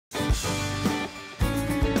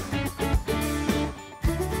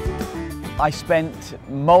I spent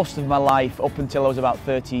most of my life, up until I was about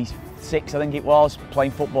 36 I think it was, playing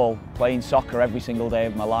football, playing soccer every single day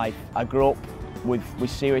of my life. I grew up with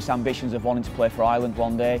serious ambitions of wanting to play for Ireland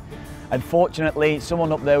one day. And fortunately,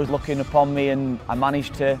 someone up there was looking upon me, and I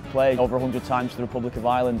managed to play over 100 times for the Republic of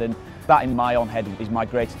Ireland, and that in my own head is my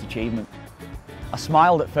greatest achievement. I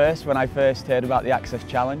smiled at first when I first heard about the Access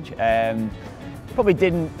Challenge. Probably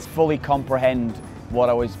didn't fully comprehend what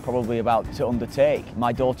I was probably about to undertake.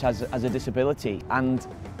 My daughter has a disability, and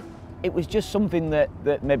it was just something that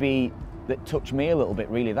touched me a little bit,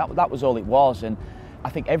 really. That was all it was. And I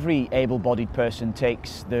think every able-bodied person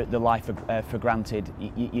takes the life for granted.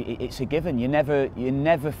 It's a given. You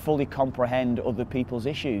never fully comprehend other people's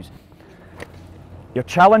issues. Your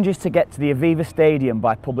challenge is to get to the Aviva Stadium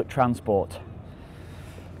by public transport.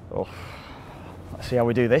 Oh, let's see how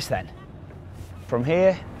we do this then. From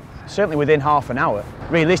here, certainly within half an hour.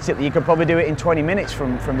 Realistically, you could probably do it in 20 minutes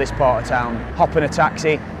from this part of town. Hop in a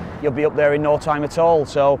taxi, you'll be up there in no time at all.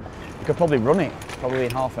 So you could probably run it probably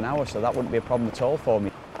in half an hour, so that wouldn't be a problem at all for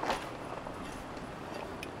me.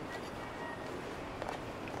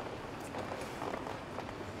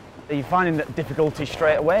 Are you finding that difficulty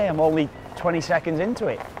straight away? I'm only 20 seconds into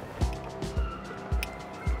it.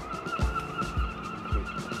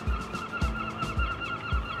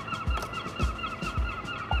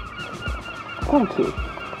 Thank you.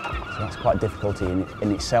 So that's quite a difficulty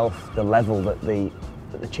in itself, the level that the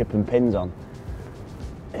chip and pin's on.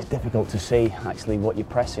 It's difficult to see actually what you're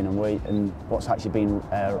pressing and what's actually been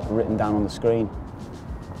written down on the screen.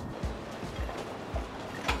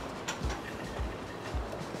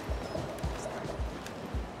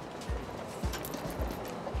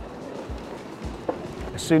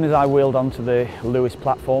 As soon as I wheeled onto the Lewis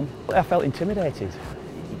platform, I felt intimidated.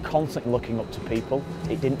 Constantly looking up to people.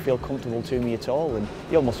 It didn't feel comfortable to me at all, and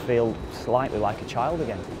you almost feel slightly like a child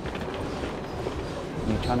again.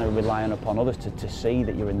 You're trying to rely upon others to see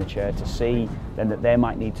that you're in the chair, to see then that they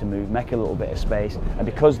might need to move, make a little bit of space. And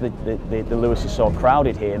because the Lewis is so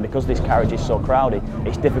crowded here, and because this carriage is so crowded,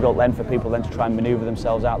 it's difficult then for people then to try and manoeuvre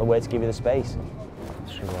themselves out of the way to give you the space.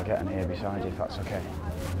 Let's see what I get in here beside you, if that's okay.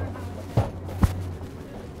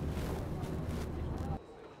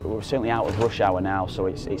 We're certainly out of rush hour now, so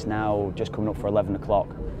it's now just coming up for 11 o'clock.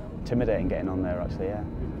 Intimidating getting on there, actually, yeah.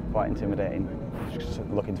 Quite intimidating. Just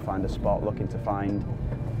looking to find a spot, looking to find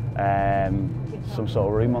some sort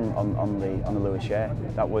of room on the Lewis chair.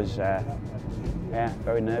 That was, yeah,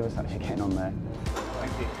 very nervous actually getting on there.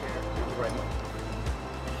 Thank you. Thank you very much.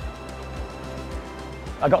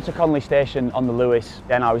 I got to Connolly Station on the Lewis,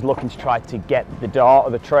 then I was looking to try to get the dart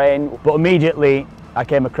of the train, but immediately I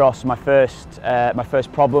came across my first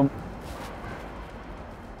problem.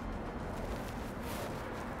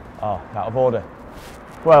 Oh, out of order.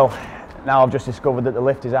 Well, now I've just discovered that the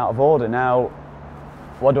lift is out of order. Now,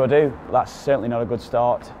 what do? That's certainly not a good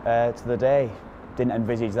start to the day. Didn't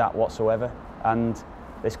envisage that whatsoever, and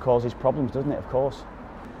this causes problems, doesn't it? Of course.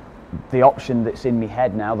 The option that's in my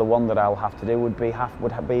head now, the one that I'll have to do, would be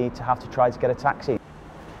to have to try to get a taxi.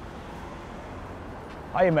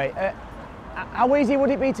 Hiya, mate. How easy would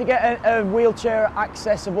it be to get a wheelchair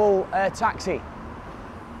accessible taxi?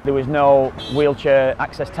 There was no wheelchair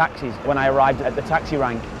access taxis when I arrived at the taxi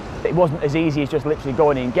rank. It wasn't as easy as just literally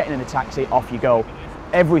going in, getting in a taxi, off you go.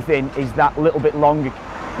 Everything is that little bit longer.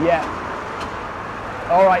 Yeah.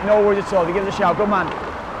 All right, no worries at all. You give it a shout. Good man.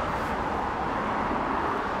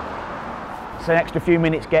 It's an extra few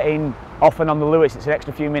minutes getting off and on the Lewis. It's an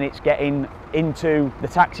extra few minutes getting into the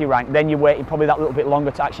taxi rank. Then you're waiting probably that little bit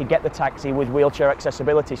longer to actually get the taxi with wheelchair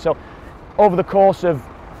accessibility. So over the course of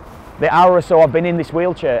the hour or so I've been in this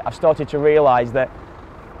wheelchair, I've started to realise that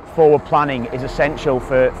forward planning is essential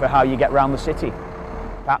for how you get around the city.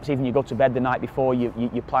 Perhaps even you go to bed the night before,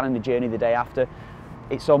 you're planning the journey the day after.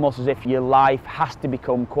 It's almost as if your life has to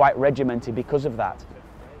become quite regimented because of that.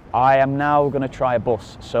 I am now going to try a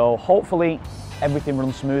bus, so hopefully everything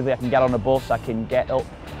runs smoothly. I can get on a bus, I can get up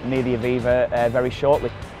near the Aviva very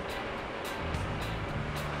shortly.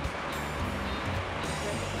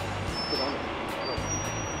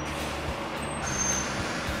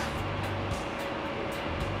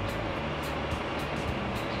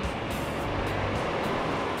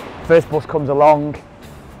 First bus comes along,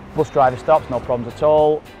 bus driver stops, no problems at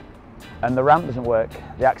all, and the ramp doesn't work.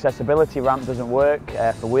 The accessibility ramp doesn't work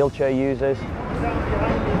for wheelchair users.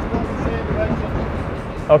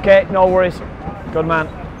 Okay, no worries. Good man.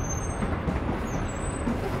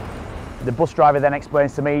 The bus driver then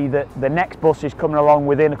explains to me that the next bus is coming along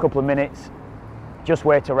within a couple of minutes. Just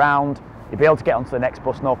wait around. You'll be able to get onto the next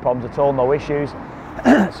bus, no problems at all, no issues.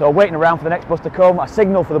 So waiting around for the next bus to come, I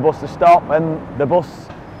signal for the bus to stop, and the bus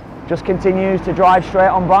just continues to drive straight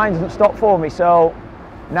on by and doesn't stop for me. So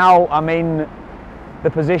now I'm in the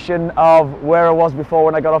position of where I was before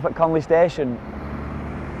when I got off at Conley Station.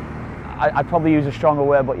 I'd probably use a stronger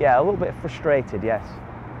word, but yeah, a little bit frustrated, yes.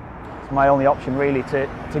 It's my only option really to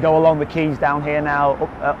go along the quays down here now,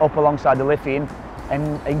 up alongside the Liffey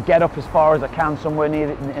and get up as far as I can somewhere near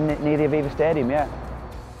the Aviva Stadium, yeah.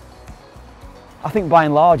 I think by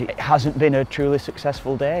and large it hasn't been a truly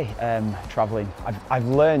successful day travelling. I've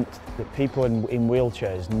learnt that people in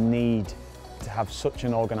wheelchairs need to have such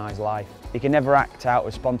an organised life. You can never act out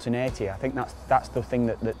of spontaneity. I think that's the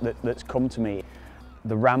thing that's come to me.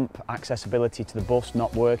 The ramp accessibility to the bus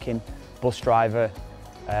not working, bus driver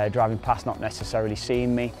driving past not necessarily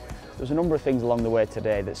seeing me. There's a number of things along the way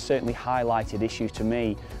today that certainly highlighted issues to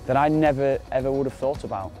me that I never ever would have thought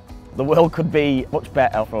about. The world could be much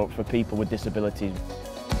better for people with disabilities.